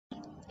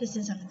This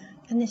is Anna,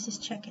 and this is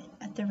Check It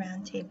at the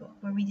Round Table,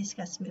 where we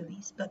discuss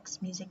movies, books,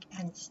 music,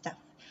 and stuff.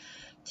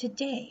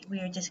 Today,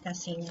 we are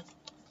discussing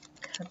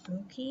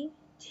KEBUKE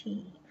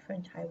tea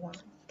from Taiwan.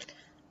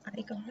 I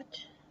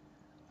got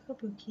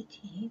KEBUKE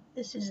tea.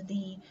 This is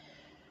the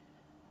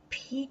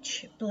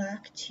Peach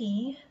Black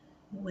Tea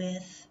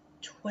with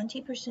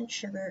 20%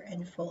 sugar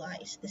and full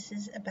ice. This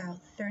is about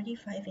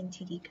 35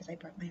 NTD because I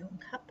brought my own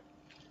cup.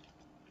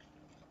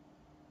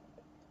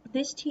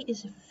 This tea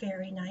is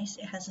very nice.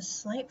 It has a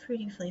slight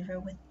fruity flavor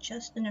with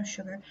just enough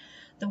sugar.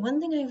 The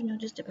one thing I've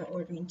noticed about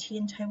ordering tea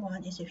in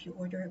Taiwan is if you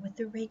order it with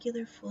the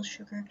regular full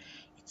sugar,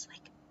 it's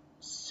like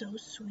so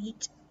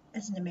sweet.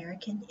 As an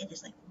American, it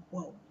is like,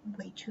 whoa,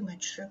 way too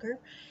much sugar,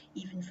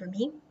 even for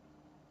me.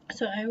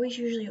 So I always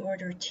usually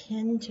order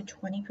 10 to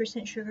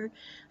 20% sugar.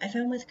 I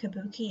found with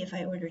KEBUKE, if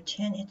I order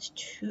 10, it's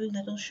too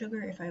little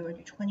sugar. If I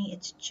order 20,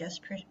 it's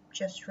just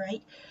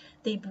right.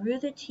 They brew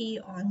the tea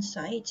on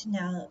site.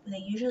 Now, they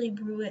usually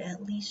brew it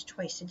at least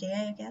twice a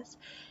day, I guess.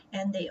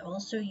 And they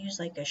also use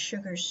like a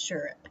sugar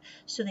syrup.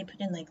 So they put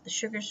in like the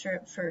sugar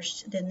syrup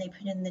first, then they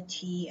put in the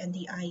tea and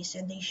the ice,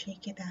 and they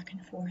shake it back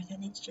and forth.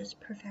 And it's just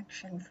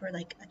perfection for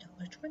like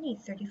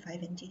 $1.20, 35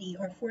 NTD,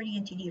 or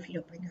 40 NTD if you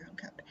don't bring your own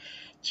cup.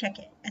 Check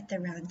it at the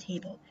Round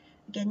Table.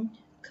 Again,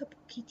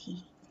 KEBUKE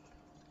tea.